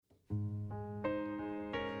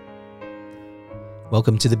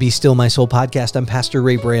Welcome to the Be Still My Soul podcast. I'm Pastor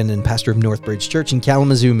Ray Brandon, pastor of Northbridge Church in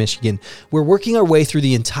Kalamazoo, Michigan. We're working our way through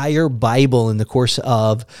the entire Bible in the course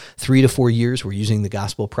of 3 to 4 years. We're using the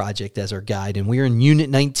Gospel Project as our guide, and we're in Unit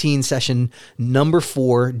 19, session number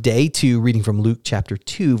 4, day 2, reading from Luke chapter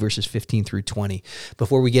 2, verses 15 through 20.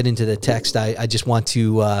 Before we get into the text, I just want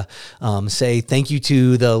to say thank you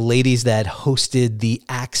to the ladies that hosted the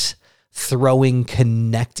Axe Throwing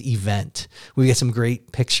Connect event. We got some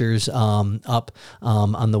great pictures up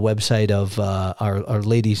on the website of our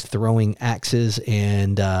ladies throwing axes,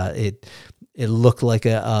 and it looked like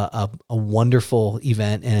a wonderful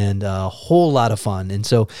event and a whole lot of fun. And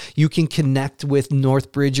so you can connect with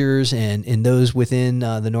Northbridgers and those within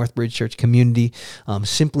the Northbridge Church community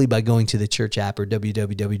simply by going to the church app or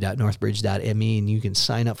www.northbridge.me, and you can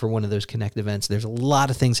sign up for one of those Connect events. There's a lot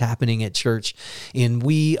of things happening at church, and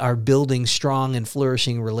we are building strong and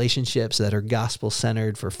flourishing relationships that are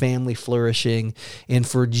gospel-centered for family flourishing and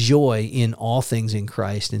for joy in all things in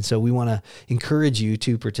Christ. And so we want to encourage you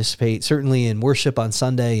to participate, certainly in worship on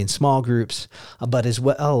Sunday in small groups, but as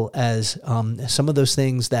well as some of those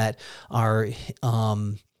things that are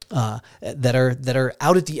that are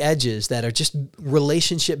out at the edges, that are just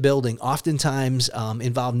relationship building, oftentimes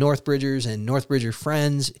involve Northbridgers and Northbridger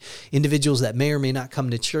friends, individuals that may or may not come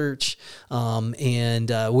to church, and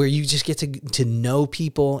where you just get to know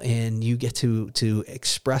people, and you get to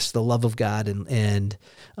express the love of God and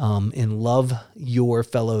love your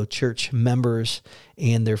fellow church members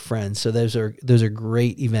and their friends. So those are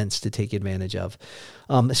great events to take advantage of.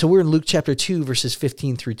 So we're in Luke chapter 2, verses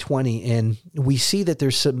 15 through 20, and we see that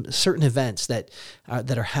there's some certain events that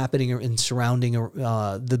are happening and surrounding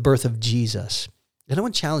the birth of Jesus. And I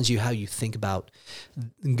want to challenge you how you think about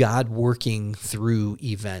God working through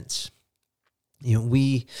events. You know,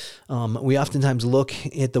 we oftentimes look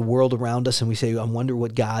at the world around us and we say, I wonder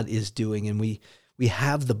what God is doing. And we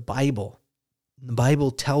have the Bible. The Bible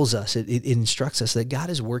tells us, it instructs us that God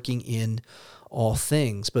is working in all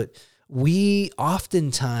things, but we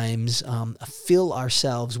oftentimes fill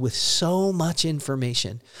ourselves with so much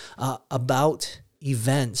information about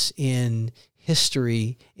events in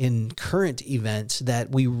history, in current events,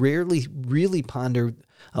 that we rarely really ponder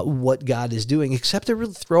what God is doing, except to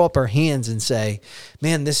really throw up our hands and say,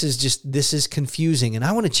 man, this is confusing. And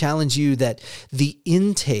I want to challenge you that the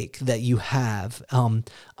intake that you have on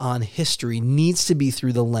history needs to be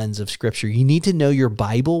through the lens of Scripture. You need to know your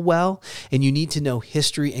Bible well, and you need to know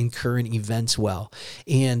history and current events well.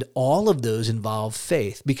 And all of those involve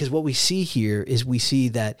faith, because what we see here is we see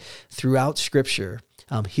that throughout Scripture,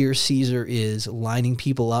 here Caesar is lining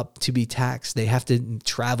people up to be taxed. They have to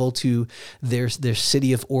travel to their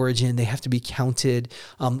city of origin. They have to be counted.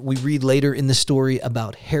 We read later in the story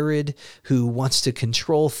about Herod, who wants to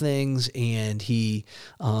control things, and he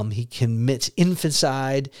commits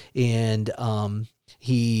infanticide, and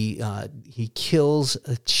he kills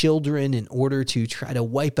children in order to try to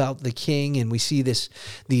wipe out the king. And we see these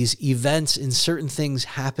events and certain things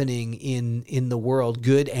happening in the world,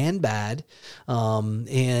 good and bad.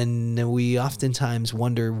 And we oftentimes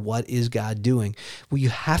wonder, what is God doing? Well, you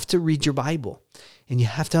have to read your Bible. And you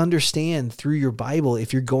have to understand through your Bible,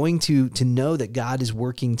 if you're going to know that God is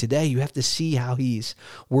working today, you have to see how he's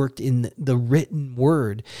worked in the written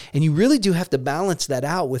word. And you really do have to balance that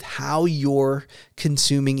out with how you're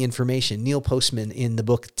consuming information. Neil Postman, in the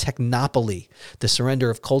book Technopoly, The Surrender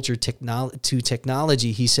of Culture to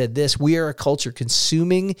Technology, he said this: we are a culture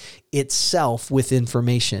consuming itself with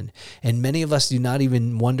information. And many of us do not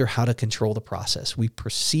even wonder how to control the process. We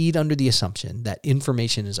proceed under the assumption that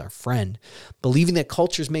information is our friend, believing that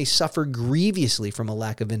cultures may suffer grievously from a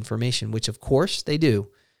lack of information, which of course they do.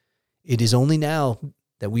 It is only now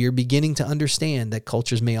that we are beginning to understand that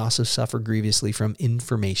cultures may also suffer grievously from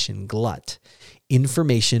information glut,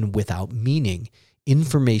 information without meaning,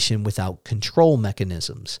 information without control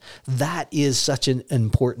mechanisms. That is such an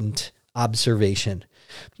important observation,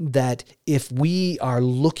 that if we are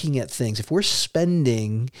looking at things, if we're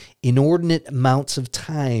spending inordinate amounts of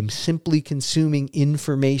time simply consuming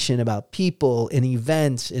information about people and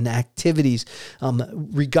events and activities,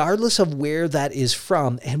 regardless of where that is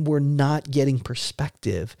from, and we're not getting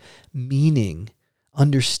perspective, meaning,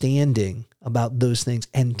 understanding about those things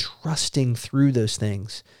and trusting through those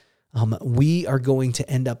things, we are going to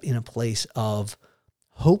end up in a place of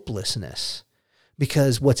hopelessness.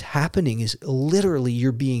 Because what's happening is literally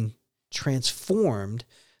you're being transformed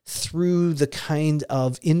through the kind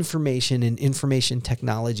of information and information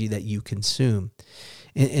technology that you consume.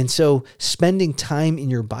 And so spending time in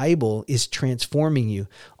your Bible is transforming you.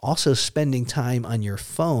 Also, spending time on your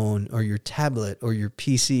phone or your tablet or your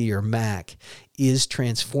PC or Mac is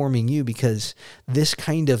transforming you, because this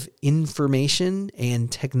kind of information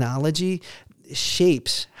and technology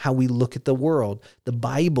shapes how we look at the world. The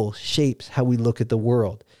Bible shapes how we look at the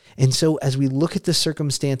world. And so as we look at the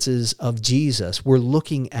circumstances of Jesus, we're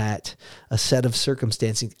looking at a set of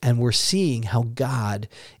circumstances and we're seeing how God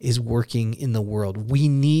is working in the world. We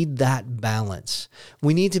need that balance.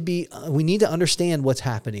 We need to understand what's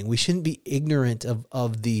happening. We shouldn't be ignorant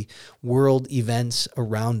of the world events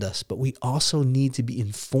around us, but we also need to be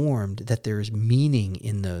informed that there is meaning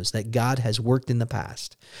in those, that God has worked in the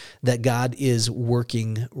past, that God is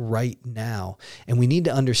working right now. And we need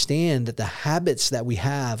to understand that the habits that we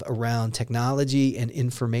have around technology and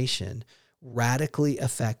information radically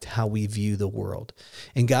affect how we view the world.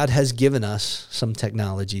 And God has given us some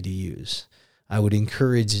technology to use. I would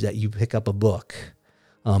encourage that you pick up a book.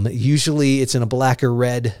 Usually it's in a black or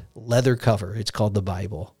red leather cover. It's called the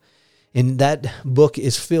Bible. And that book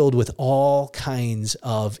is filled with all kinds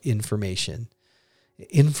of information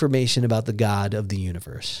about the God of the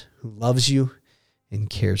universe, who loves you and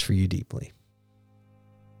cares for you deeply.